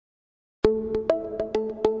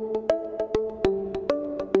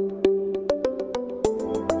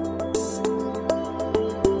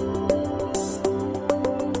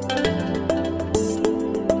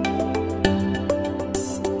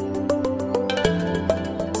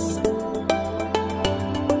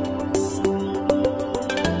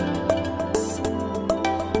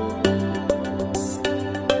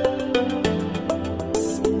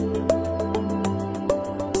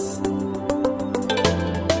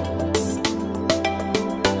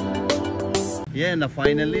Yeah, na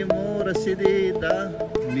finally mo rasidi the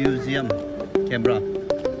museum camera.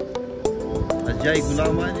 Ajay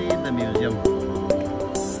Gulamani the museum.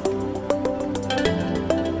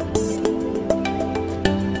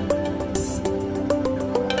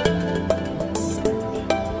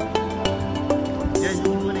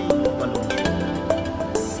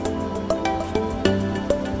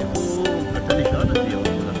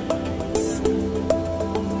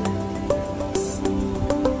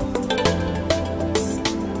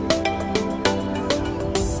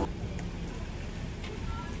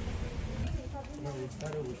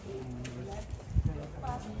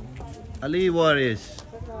 Ali Waris,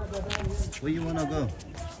 where you wanna go?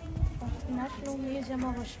 National Museum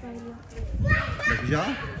of Australia.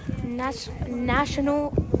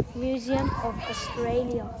 National Museum of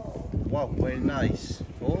Australia. Wow, very nice.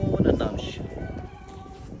 Oh, the nice.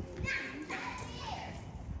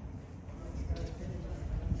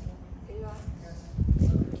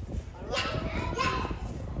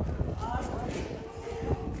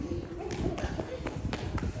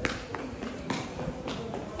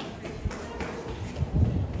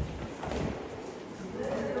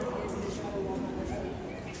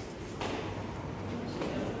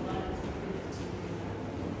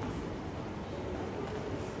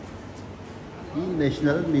 The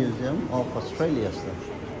National Museum of Australia.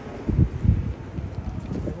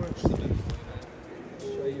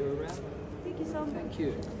 Show you around. Thank you so much. Thank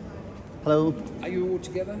you. Hello. Are you all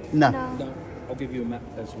together? No. No. I'll give you a map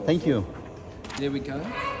as well. Thank you. There we go.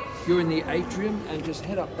 You're in the atrium and just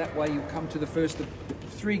head up that way. You'll come to the first of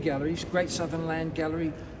 3 galleries. Great Southern Land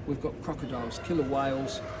Gallery. We've got crocodiles, killer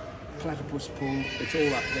whales, platypus pool. It's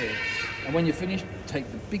all up there. And when you're finished, take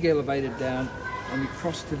the big elevator down and we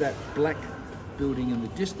cross to that black building in the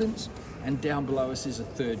distance, and down below us is a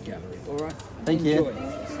 3rd gallery. All right? Thank Enjoy. you.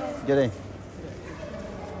 Good day.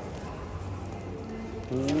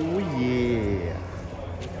 Oh yeah.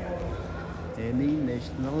 Any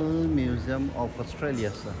National Museum of Australia,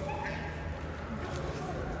 sir.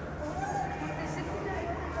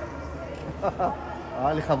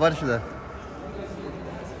 Ali khabar shida.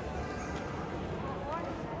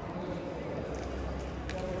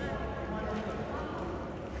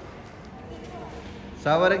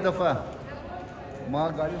 सावर एक दफा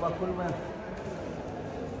माँ गाड़ी बाकुल में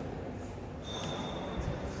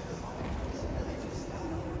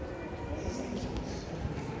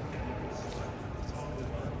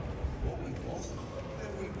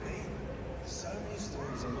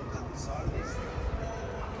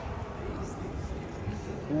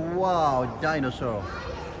Wow, dinosaur.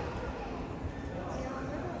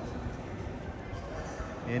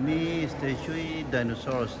 Any statue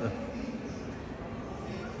dinosaurs.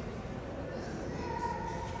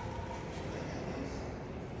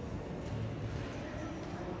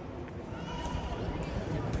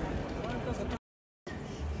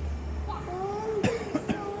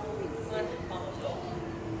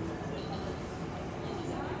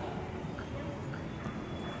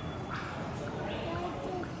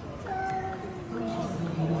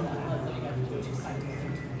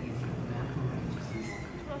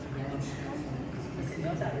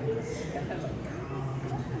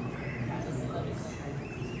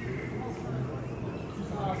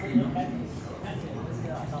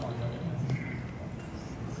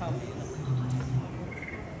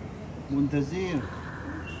 Muntazir,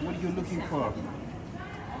 what are you looking for?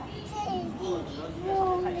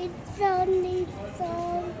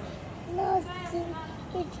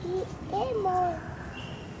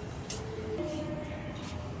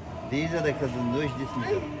 These are the kazundush this.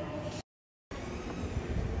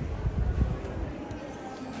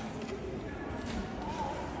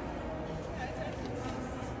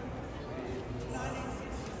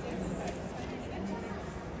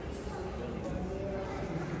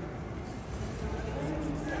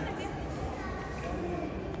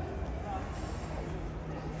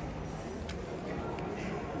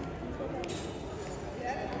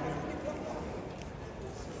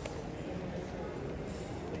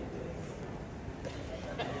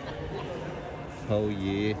 Oh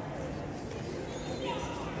yeah.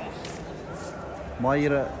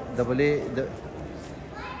 Moira double A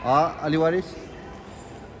Ali Waris.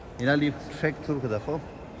 Ina leaf trek through the ho.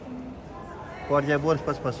 Por jabor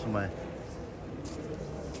pas sumai.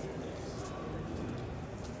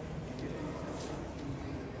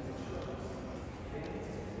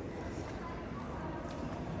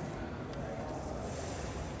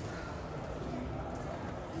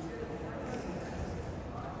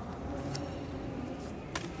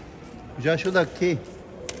 Já ajuda aqui,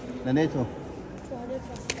 Neneto.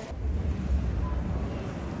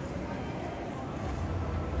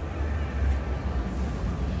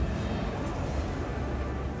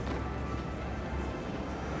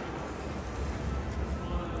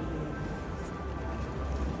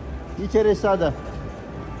 içeri sağda.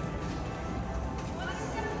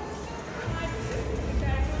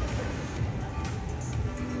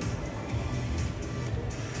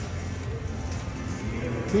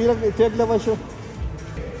 Take the show.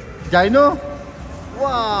 Dino?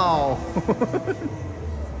 Wow!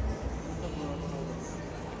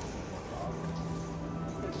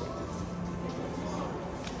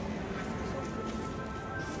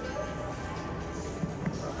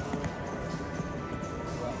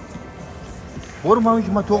 Boru mau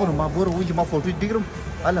cuma tuh rumah boru cuma foto dikirim.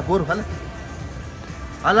 Alah boru alah.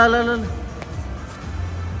 Alah.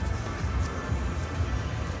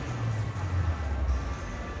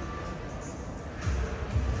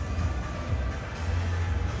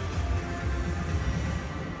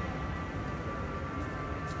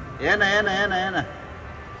 Ena.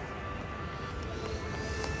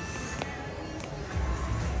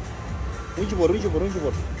 Unji bor.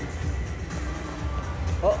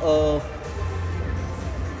 Oh.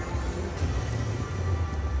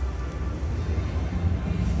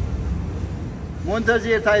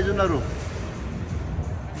 Montaziye tayzunaru.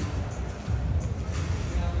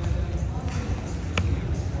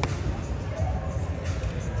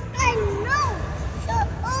 I know. So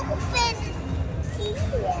open here.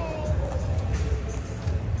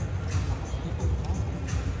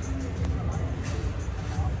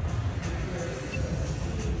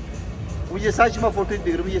 Uje saçma foto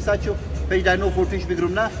dikirim. Uje saço. Peki dino foto iş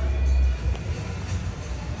dikirim na.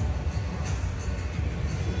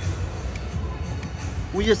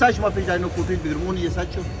 Uje saçma peki dino foto iş dikirim. Uje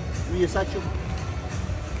saço.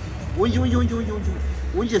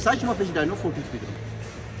 Uje saçma peki dino foto iş dikirim.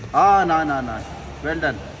 Ah, na. Well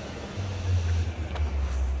done.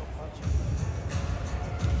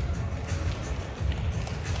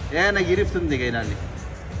 Ena giriftim de genellik.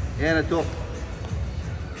 Ena to.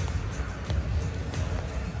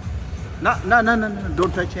 No.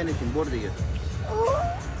 Don't touch anything. Board here.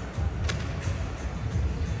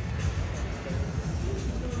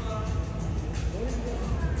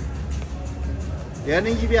 Ena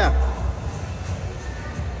gibi ya.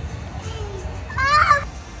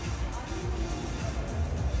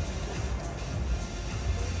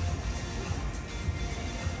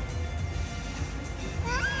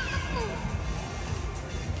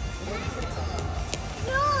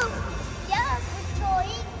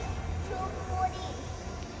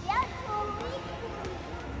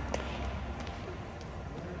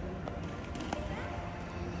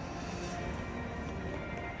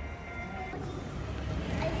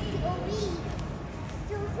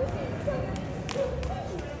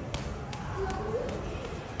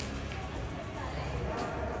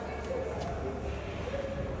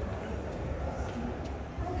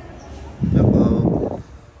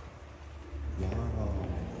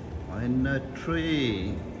 In a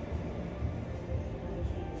tree.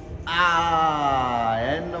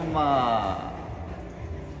 Enuma.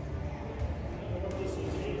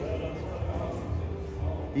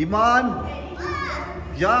 Iman.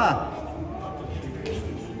 Ja.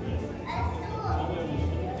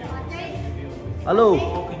 Hello.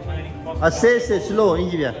 Say slow,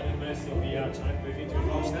 India.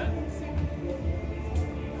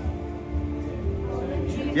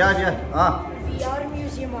 Yeah. VR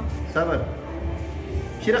museum. Sabar.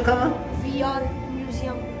 Şira kama? VR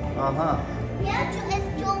museum. Aha. Yeah, it's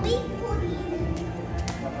Joey Puri.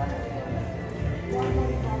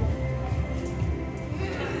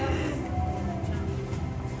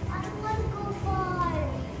 I want to go far.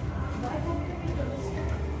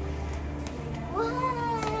 Wow.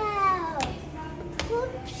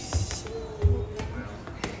 Whoopsie.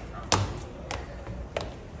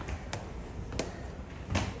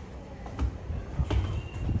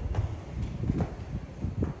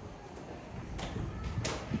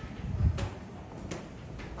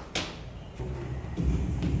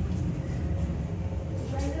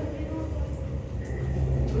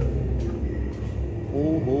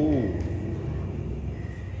 Oho.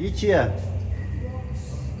 İçiye.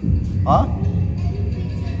 Ha?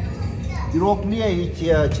 Yok niye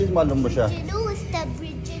içiye? Çiz malummuş ha. Bridgenusta,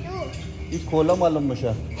 Bridgenu. Hiç kola malummuş ha.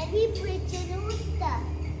 Any Bridgenusta.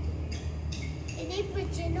 Any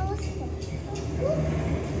Bridgenusta.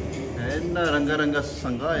 Enna ranga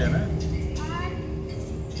sanga ya na.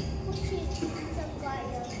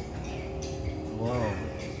 Wow.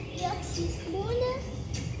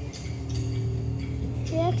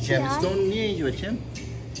 Gemstone niye yiyor için?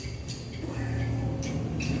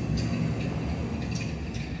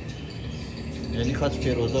 Yani kaç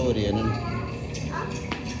feroza var yani?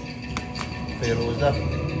 Feroza.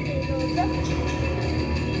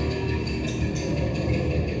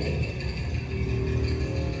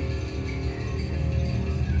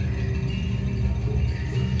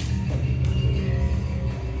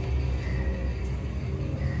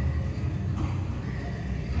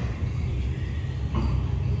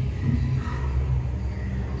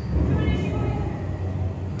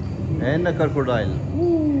 And a crocodile.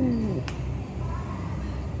 Ooh.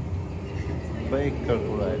 Big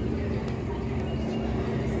crocodile.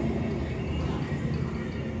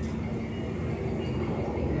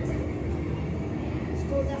 Let's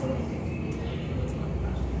go that way.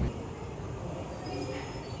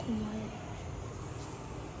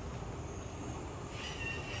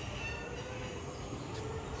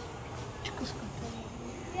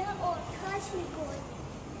 Yeah, or trust me, going.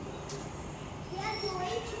 Yeah,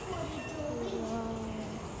 going to go to Joey.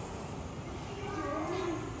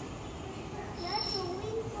 Yeah,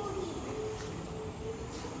 going for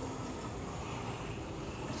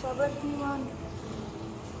Sabar Iman.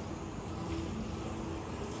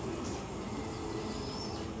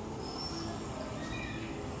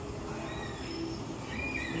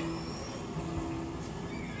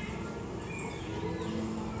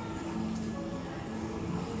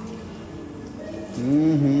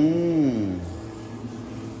 Mm-hmm.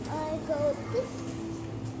 I go this.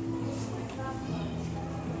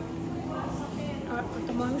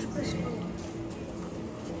 Ты можешь происходить?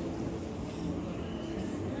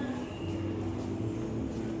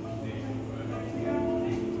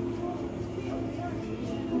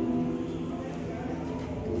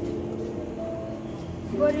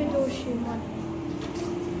 Говори дольше, Иман.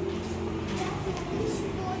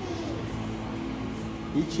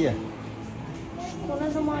 Ichi. Школа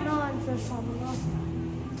замана антисамна.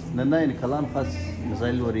 Nanain kalan khas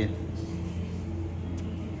misail wari. Do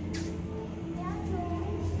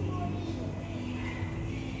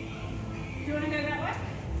you want to go that way?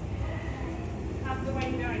 Up the way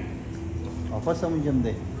you're going. Apa sama jam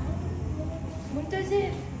deh?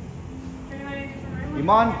 Muntazir. Can you go in a different room?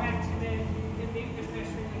 Iman. Go back to the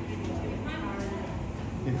first room that you've been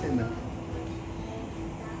to. Ito na.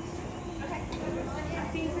 Okay. I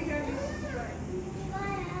think we go this way.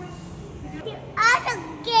 The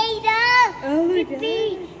alligator. Oh my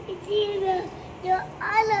It's either the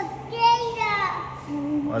alligator.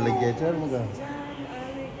 Alligator mga.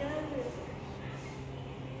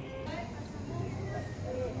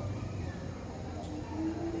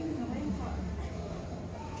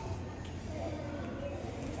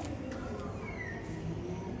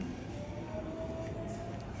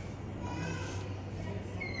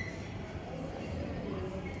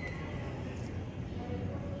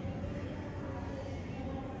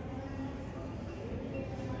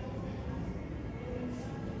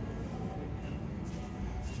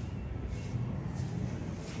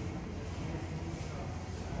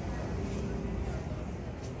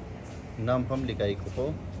 Nam pham likai ko po.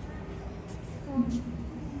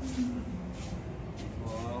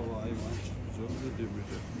 Wow, ay man. Çok güzel bir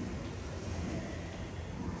şey.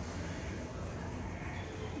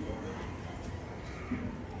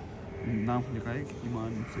 Nam likai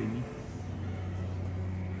Iman Husaini.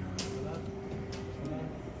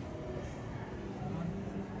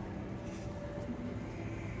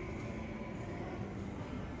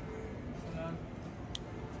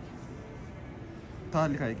 था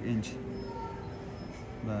लिखा एक inch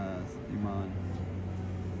बस ईमान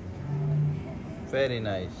very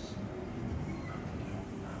nice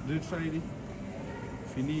dude Friday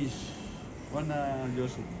finish wana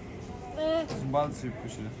Joseph zbalcy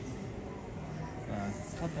puszy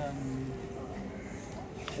schadan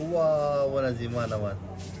wow wana zima naman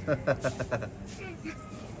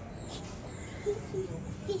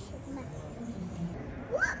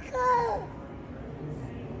Walker.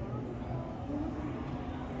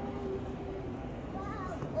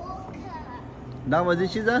 Nam aji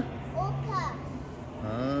chiza Oka.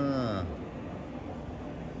 ah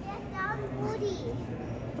They're down booty.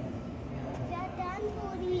 They're down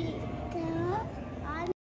booty.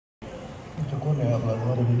 itu kau ni apa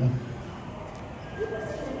luar biasa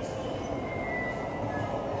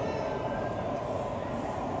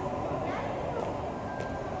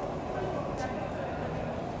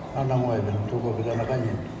anak mau even cukup kita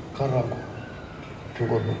nakanya karam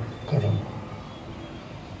cukup karam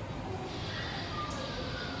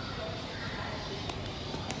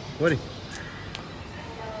Wari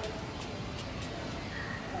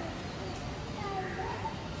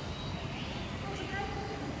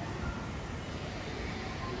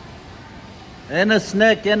and a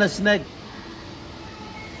snack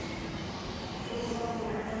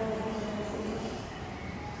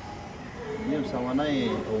Ini sama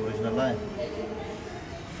nai original lah.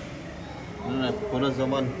 Ini puna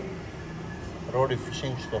zaman road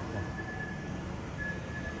fishing stop.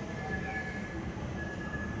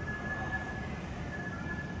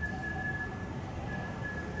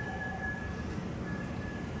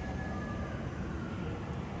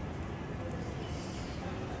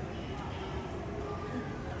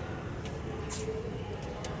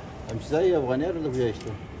 امشي زي افغانير ولا فيها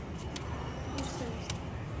اشتو؟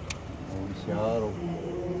 شعار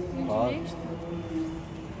وقار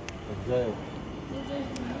جاي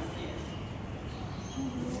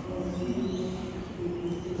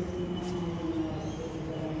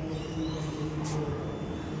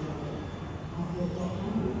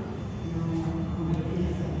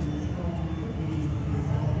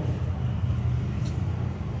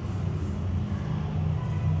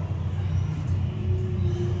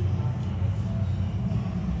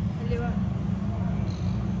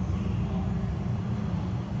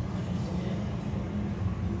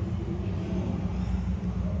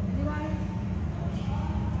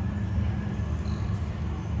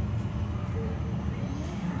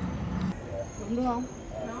Đúng không?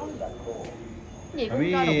 Vậy cũng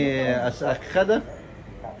أمي cho được. أخذها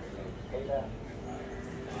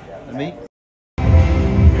أمي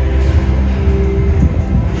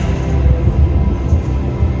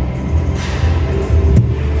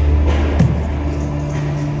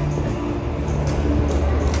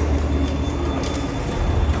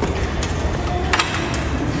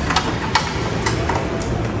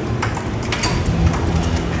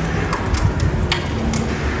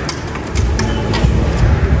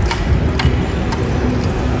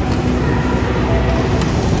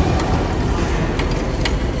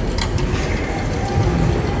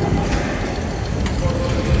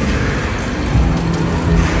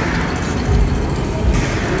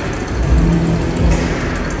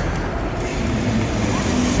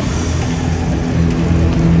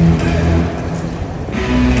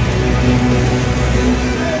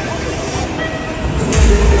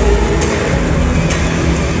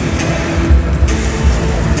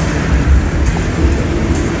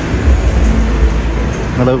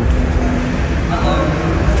Hello.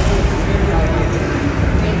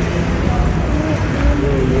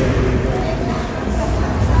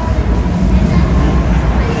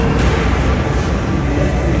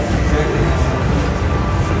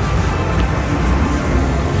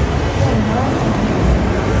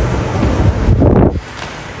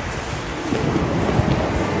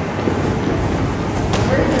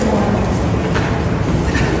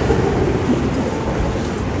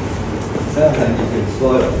 Sometimes you can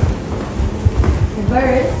spoil The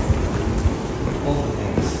birds. all the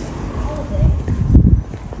things.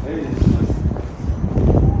 Maybe this is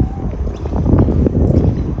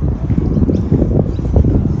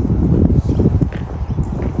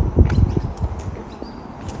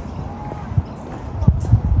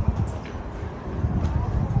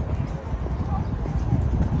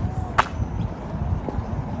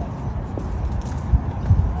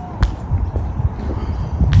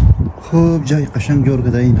خوب جای قشنگ جور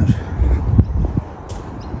کده اینر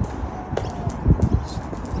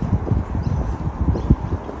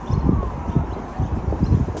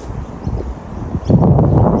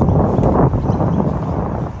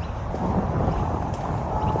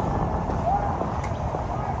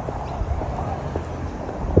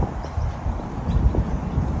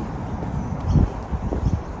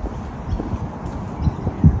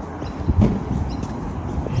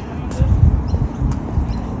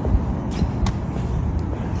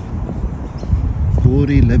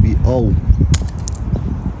بوري لبي او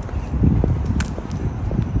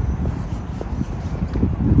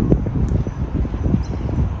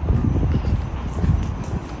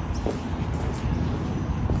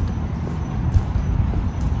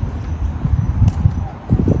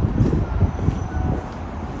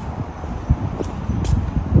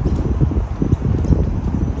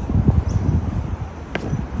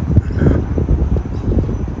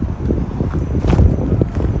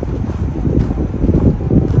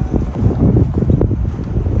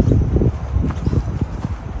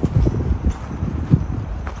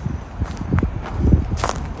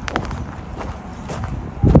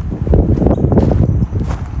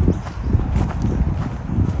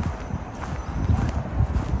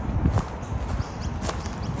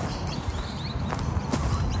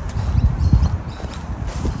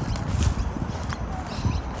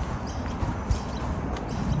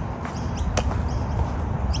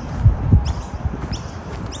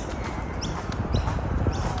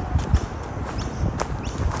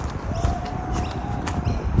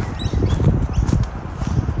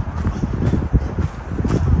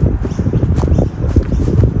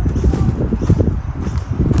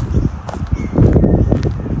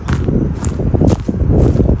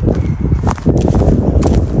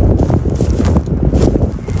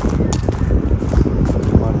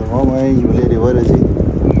مردم ها ما این جوله ریوار ازی